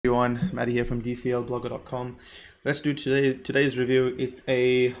everyone, Maddie here from DCLblogger.com. Let's do today's review. It's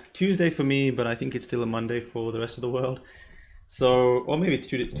a Tuesday for me, but I think it's still a Monday for the rest of the world. So, or maybe it's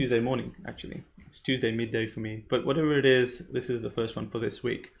Tuesday morning, actually. It's Tuesday midday for me, but whatever it is, this is the first one for this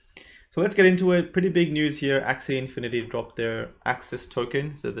week. So let's get into it. Pretty big news here. Axie Infinity dropped their AXS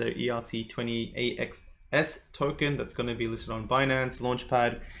token, so their ERC20 AXS token that's going to be listed on Binance,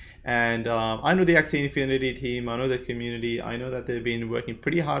 Launchpad. And I know the Axie Infinity team, I know the community, I know that they've been working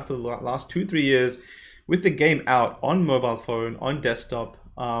pretty hard for the last 2-3 years with the game out on mobile phone, on desktop.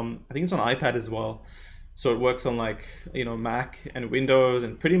 I think it's on iPad as well. So it works on Mac and Windows,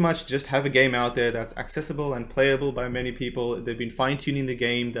 and pretty much just have a game out there that's accessible and playable by many people. They've been fine-tuning the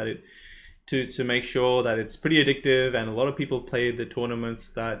game to make sure that it's pretty addictive, and a lot of people play the tournaments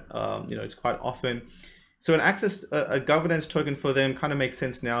that it's quite often. So an AXS, a governance token for them kind of makes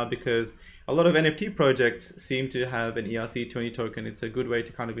sense now, because a lot of NFT projects seem to have an ERC20 token. It's a good way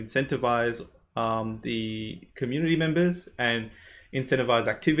to kind of incentivize the community members and incentivize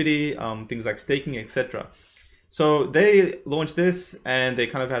activity, things like staking, etc. So they launched this, and they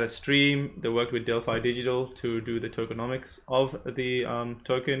kind of had a stream. They worked with Delphi Digital to do the tokenomics of the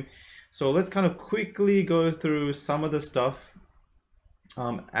token. So let's kind of quickly go through some of the stuff.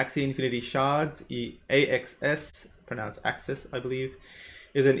 Axie Infinity Shards, AXS, pronounced Axis, I believe,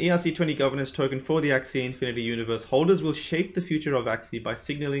 is an ERC20 governance token for the Axie Infinity universe. Holders will shape the future of Axie by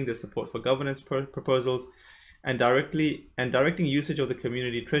signaling their support for governance proposals and directing usage of the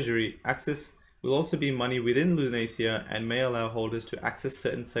community treasury. Axis will also be money within Lunacia and may allow holders to access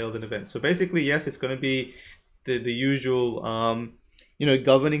certain sales and events. So basically, yes, it's going to be the usual,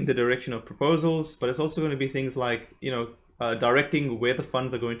 governing the direction of proposals, but it's also going to be things like, directing where the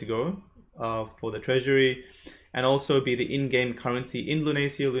funds are going to go for the treasury, and also be the in-game currency in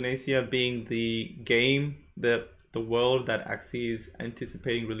Lunacia. Lunacia being the game, the world that Axie is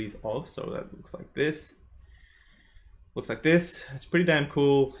anticipating release of. So that looks like this. Looks like this. It's pretty damn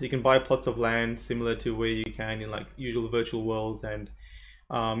cool. You can buy plots of land similar to where you can in like usual virtual worlds, and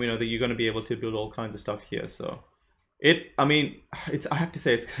that you're going to be able to build all kinds of stuff here. So I have to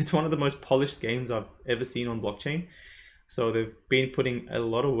say, it's one of the most polished games I've ever seen on blockchain. So they've been putting a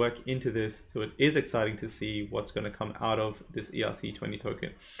lot of work into this. So it is exciting to see what's going to come out of this ERC20 token.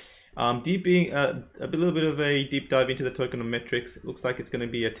 A little bit of a deep dive into the tokenomics. It looks like it's going to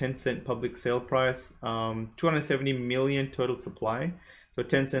be a 10-cent public sale price, 270 million total supply. So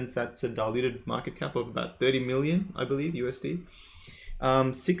 10 cents, that's a diluted market cap of about 30 million, I believe, USD.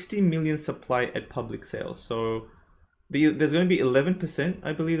 60 million supply at public sales. So there's going to be 11%,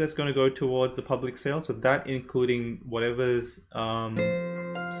 I believe, that's going to go towards the public sale. So that including whatever's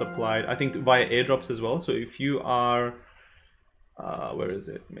supplied, I think, via airdrops as well. So if you are, where is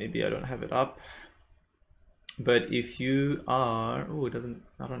it? Maybe I don't have it up. But if you are,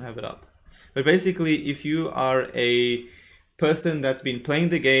 I don't have it up. But basically, if you are a person that's been playing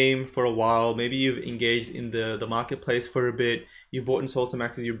the game for a while, maybe you've engaged in the marketplace for a bit, you bought and sold some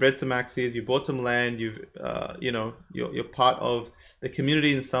Axies, you bred some Axies, you bought some land, you're part of the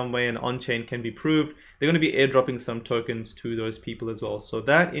community in some way, and on-chain can be proved, they're going to be airdropping some tokens to those people as well. So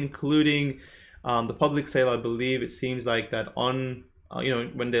that including the public sale, I believe it seems like that on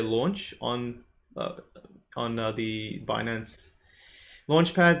when they launch on the Binance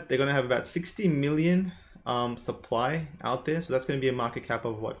Launchpad, they're going to have about 60 million supply out there. So that's going to be a market cap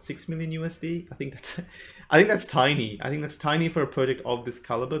of what, 6 million USD. I think that's tiny. I think that's tiny for a project of this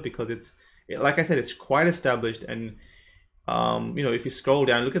caliber, because like I said, it's quite established. And if you scroll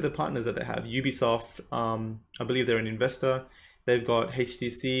down, look at the partners that they have. Ubisoft, I believe they're an investor. They've got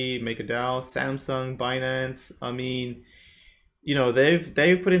HTC, MakerDAO, Samsung, Binance. I mean,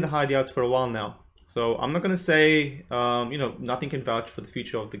 they've put in the hard yards for a while now. So I'm not going to say, nothing can vouch for the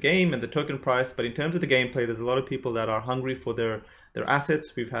future of the game and the token price, but in terms of the gameplay, there's a lot of people that are hungry for their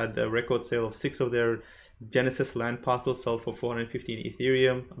assets. We've had a record sale of 6 of their Genesis land parcels sold for 415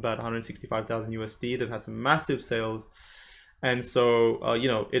 Ethereum, about 165,000 USD. They've had some massive sales. And so,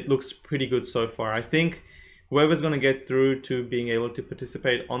 it looks pretty good so far. I think whoever's going to get through to being able to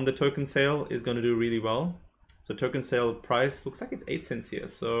participate on the token sale is going to do really well. So token sale price looks like it's 8 cents here.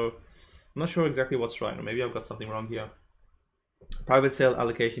 So I'm not sure exactly what's right, or maybe I've got something wrong here. Private sale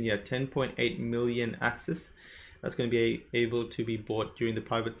allocation, 10.8 million Axis. That's going to be able to be bought during the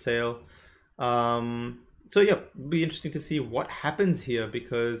private sale. So yeah, it'll be interesting to see what happens here,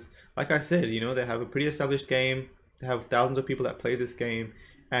 because like I said, they have a pretty established game. They have thousands of people that play this game,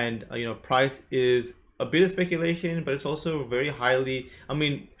 and price is a bit of speculation, but it's also very highly,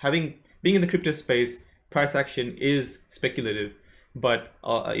 being in the crypto space, price action is speculative. But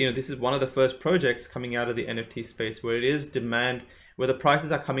this is one of the first projects coming out of the NFT space where it is demand where the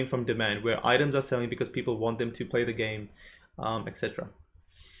prices are coming from demand, where items are selling because people want them to play the game, etc.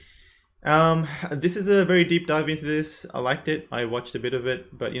 This is a very deep dive into this. I liked it. I watched a bit of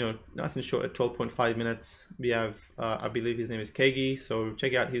it, but nice and short at 12.5 minutes. We have, I believe his name is Kegi, so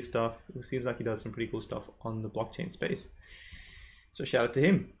check out his stuff. It seems like he does some pretty cool stuff on the blockchain space. So shout out to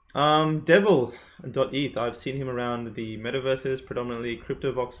him. Devil.eth, I've seen him around the metaverses, predominantly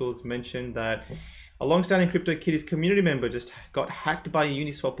Crypto Voxels, mentioned that a long-standing CryptoKitties community member just got hacked by a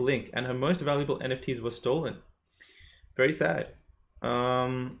Uniswap link and her most valuable NFTs were stolen. Very sad.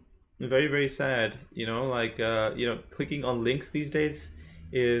 Very, very sad. Clicking on links these days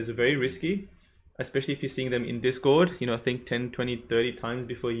is very risky, especially if you're seeing them in Discord. Think 10, 20, 30 times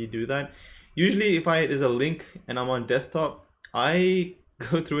before you do that. Usually if there's a link and I'm on desktop, I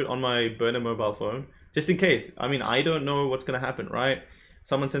go through it on my burner mobile phone, just in case. I mean, I don't know what's going to happen, right?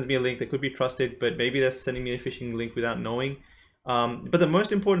 Someone sends me a link that could be trusted, but maybe they're sending me a phishing link without knowing. But the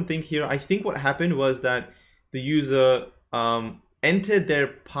most important thing here, I think what happened was that the user entered their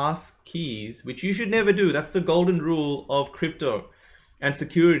pass keys, which you should never do. That's the golden rule of crypto and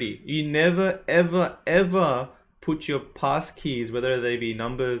security. You never, ever, ever put your pass keys, whether they be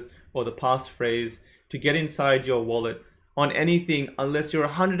numbers or the passphrase, to get inside your wallet on anything unless you're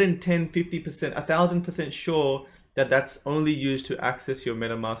 110, 50%, 1000% sure that that's only used to access your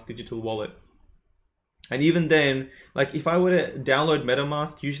MetaMask digital wallet. And even then, like if I were to download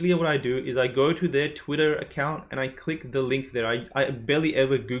MetaMask, usually what I do is I go to their Twitter account and I click the link there. I barely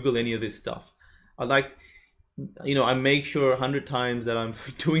ever Google any of this stuff. I make sure 100 times that I'm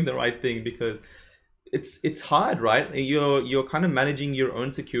doing the right thing, because it's hard, right? You're kind of managing your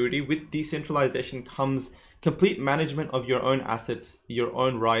own security. With decentralization comes complete management of your own assets, your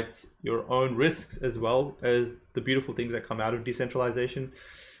own rights, your own risks, as well as the beautiful things that come out of decentralization.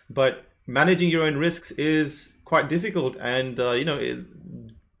 But managing your own risks is quite difficult, and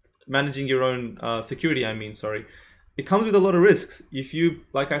managing your own security, it comes with a lot of risks. If you,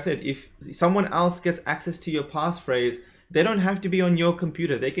 like I said, if someone else gets access to your passphrase, they don't have to be on your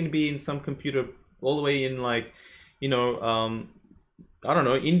computer. They can be in some computer all the way in, I don't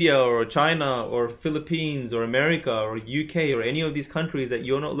know, India or China or Philippines or America or UK or any of these countries that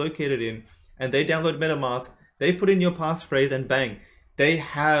you're not located in, and they download MetaMask, they put in your passphrase, and bang, they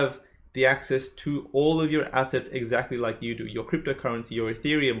have the access to all of your assets exactly like you do. Your cryptocurrency, your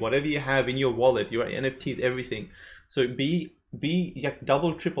Ethereum, whatever you have in your wallet, your NFTs, everything. So be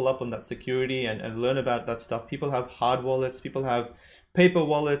double, triple up on that security and learn about that stuff. People have hard wallets, people have paper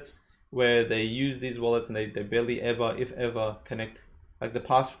wallets where they use these wallets and they barely ever, if ever, connect. Like the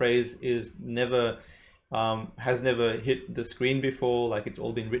passphrase is never, has never hit the screen before. Like it's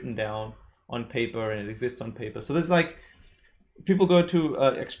all been written down on paper and it exists on paper. So there's people go to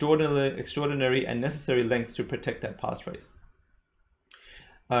extraordinary and necessary lengths to protect that passphrase.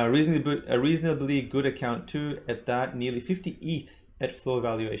 A reasonably good account too at that, nearly 50 ETH at floor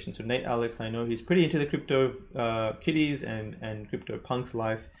valuation. So Nate Alex, I know he's pretty into the crypto kitties and crypto punks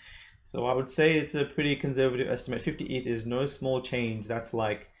life. So I would say it's a pretty conservative estimate. 50 ETH is no small change. That's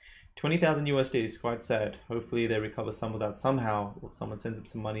like 20,000 USD. It's quite sad. Hopefully they recover some of that somehow, or someone sends them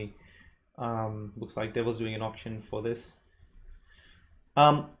some money. Looks like Devil's doing an auction for this.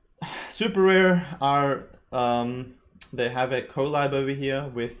 Super Rare are, they have a collab over here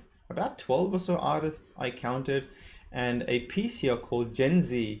with about 12 or so artists I counted, and a piece here called Gen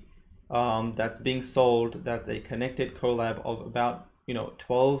Z that's being sold. That's a connected collab of about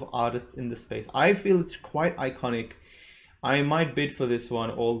 12 artists in the space. I feel it's quite iconic. I might bid for this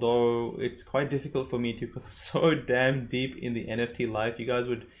one, although it's quite difficult for me to, because I'm so damn deep in the NFT life. You guys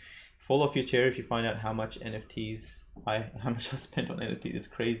would fall off your chair if you find out how much I spent on NFTs. It's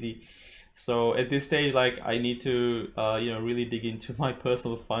crazy. So at this stage, I need to really dig into my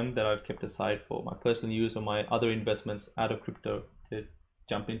personal fund that I've kept aside for my personal use or my other investments out of crypto to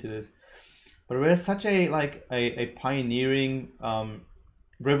jump into this. But we're such a pioneering,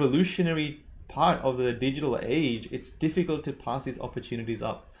 revolutionary part of the digital age, it's difficult to pass these opportunities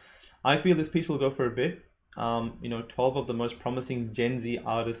up. I feel this piece will go for a bit. 12 of the most promising Gen Z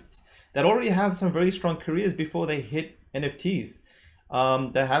artists that already have some very strong careers before they hit NFTs.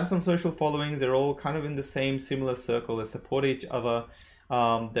 They have some social followings. They're all kind of in the same similar circle. They support each other.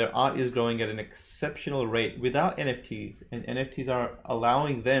 Their art is growing at an exceptional rate without NFTs, and NFTs are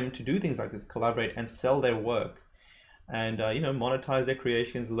allowing them to do things like this, collaborate and sell their work, and monetize their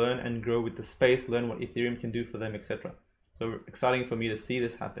creations, learn and grow with the space, learn what Ethereum can do for them, etc. So exciting for me to see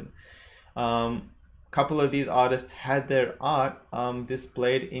this happen. Couple of these artists had their art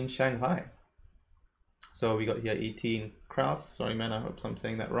displayed in Shanghai. So we got here 18 Kraus, sorry man, I hope I'm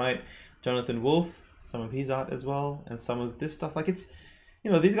saying that right. Jonathan Wolf, some of his art as well, and some of this stuff. Like, it's,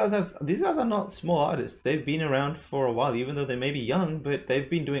 you know, these guys are not small artists. They've been around for a while, even though they may be young, but they've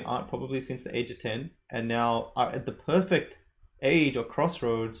been doing art probably since the age of 10, and now are at the perfect age or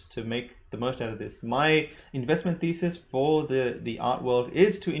crossroads to make the most out of this. My investment thesis for the art world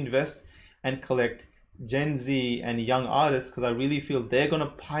is to invest and collect Gen Z and young artists, because I really feel they're going to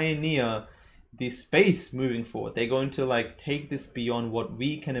pioneer this space moving forward. They're going to like take this beyond what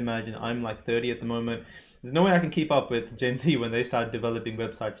we can imagine. I'm like 30 at the moment. There's no way I can keep up with Gen Z when they start developing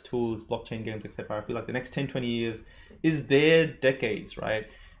websites, tools, blockchain games, etc. I feel like the next 10-20 years is their decades, right?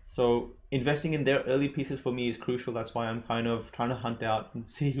 So investing in their early pieces for me is crucial. That's why I'm kind of trying to hunt out and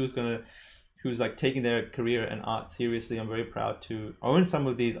see who's like taking their career and art seriously. I'm very proud to own some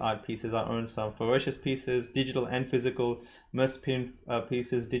of these art pieces. I own some Ferocious pieces, digital and physical, Merspin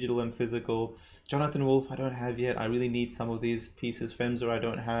pieces, digital and physical. Jonathan Wolf, I don't have yet. I really need some of these pieces. Femzer, I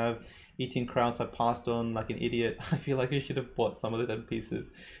don't have. Eating Kraus, I passed on like an idiot. I feel like I should have bought some of the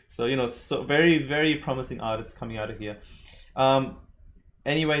pieces. So, you know, so very, very promising artists coming out of here.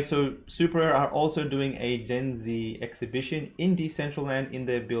 Anyway, so Super are also doing a Gen Z exhibition in Decentraland, in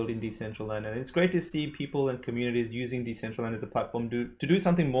their build in Decentraland, and it's great to see people and communities using Decentraland as a platform to do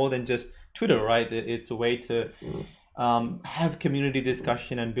something more than just Twitter, right? It's a way to have community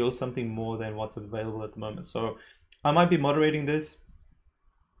discussion and build something more than what's available at the moment. So I might be moderating this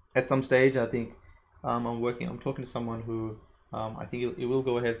at some stage. I think I'm talking to someone who I think it will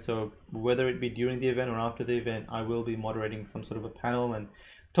go ahead. So whether it be during the event or after the event, I will be moderating some sort of a panel and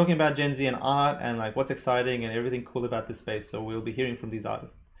talking about Gen Z and art and like what's exciting and everything cool about this space. So we'll be hearing from these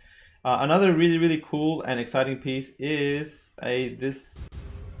artists. Another really, really cool and exciting piece is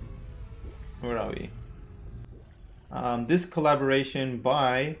where are we? This collaboration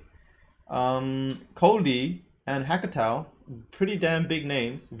by Coldy and Hackatao. Pretty damn big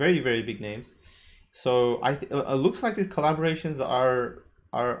names, very, very big names. So it looks like these collaborations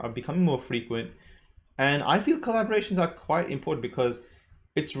are becoming more frequent, and I feel collaborations are quite important because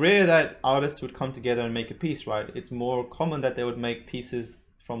it's rare that artists would come together and make a piece, right? It's more common that they would make pieces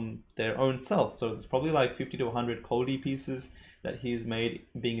from their own self. So there's probably like 50 to 100 Coldy pieces that he's made,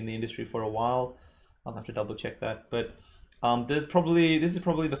 being in the industry for a while. I'll have to double check that, but this is probably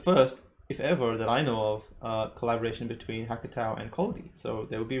the first, if ever, that I know of collaboration between Hackatao and Coldy. So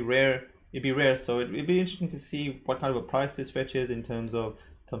they would be rare. It'd be rare, so it'd be interesting to see what kind of a price this fetches in terms of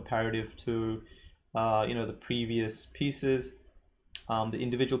comparative to, you know, the previous pieces, the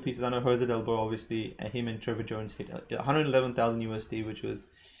individual pieces. I know Jose Delbo, obviously, him and Trevor Jones hit 111,000 USD, which was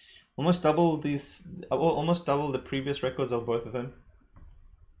almost double the previous records of both of them.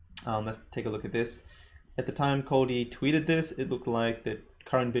 Let's take a look at this. At the time Coldy tweeted this, it looked like the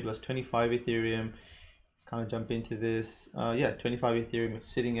current bid was 25 Ethereum. Let's kind of jump into this. Yeah, 25 Ethereum it's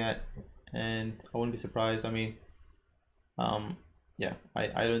sitting at. And I wouldn't be surprised. I mean, yeah,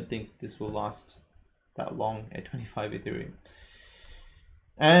 I don't think this will last that long at 25 Ethereum.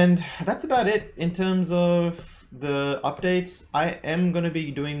 And that's about it in terms of the updates. I am going to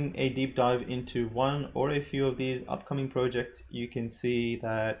be doing a deep dive into one or a few of these upcoming projects. You can see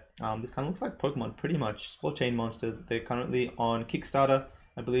that this kind of looks like Pokemon, pretty much. Small Chain Monsters. They're currently on Kickstarter,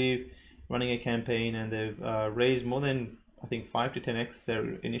 I believe, running a campaign, and they've raised more than, I think, 5 to 10x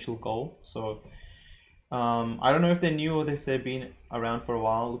their initial goal. So I don't know if they're new or if they've been around for a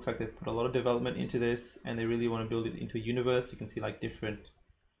while. It looks like they've put a lot of development into this, and they really want to build it into a universe. You can see like different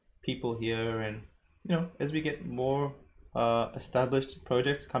people here, and you know, as we get more established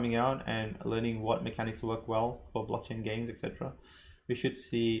projects coming out and learning what mechanics work well for blockchain games, etc., we should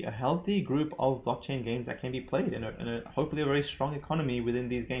see a healthy group of blockchain games that can be played in a hopefully a very strong economy within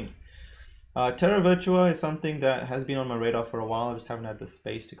these games. Terra Virtua is something that has been on my radar for a while. I just haven't had the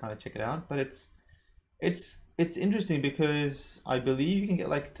space to kind of check it out, but it's interesting because I believe you can get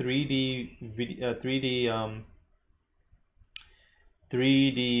like 3D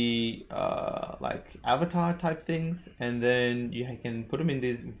like avatar type things, and then you can put them in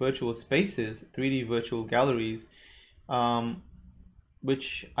these virtual spaces, 3D virtual galleries,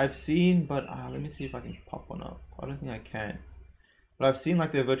 which I've seen, but let me see if I can pop one up. I don't think I can. But I've seen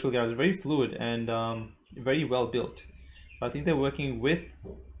like their virtual galleries, very fluid and very well built. I think they're working with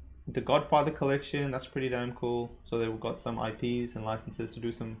the Godfather collection. That's pretty damn cool. So they've got some IPs and licenses to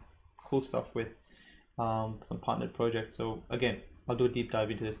do some cool stuff with some partnered projects. So again, I'll do a deep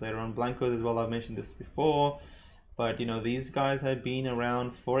dive into this later on. Blancos as well, I've mentioned this before, but you know, these guys have been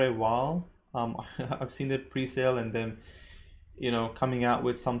around for a while. I've seen the pre-sale and them, you know, coming out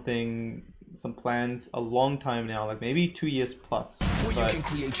with some plans a long time now, like maybe 2 years plus. But, you can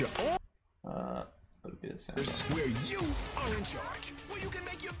create your own. A bit of sound. Where you are in charge. Where you can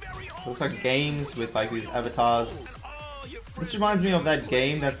make your very own. Looks like games with like these avatars. This reminds me of that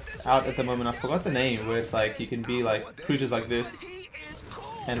game that's out at the moment. I forgot the name, where it's like you can be like creatures like this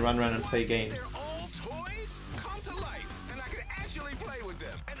and run around and play games.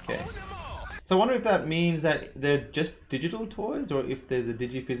 Okay. So I wonder if that means that they're just digital toys, or if there's a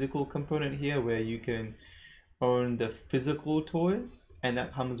digi-physical component here where you can own the physical toys, and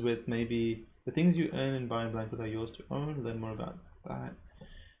that comes with maybe the things you earn and buy and blank are yours to own. Learn more about that.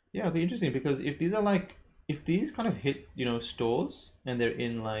 Yeah, it'll be interesting, because if these are like, if these kind of hit, you know, stores and they're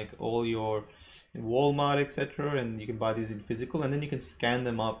in like all your Walmart, etc., and you can buy these in physical, and then you can scan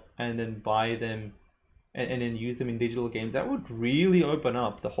them up and then buy them and then use them in digital games, that would really open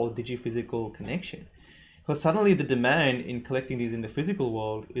up the whole digi-physical connection. Because suddenly the demand in collecting these in the physical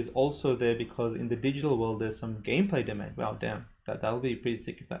world is also there, because in the digital world there's some gameplay demand. Wow, damn, that'll be pretty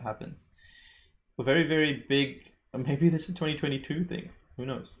sick if that happens. A very, very big, maybe this is a 2022 thing, who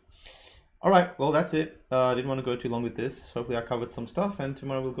knows. All right, well, that's it. I didn't want to go too long with this. Hopefully I covered some stuff, and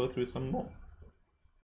tomorrow we'll go through some more.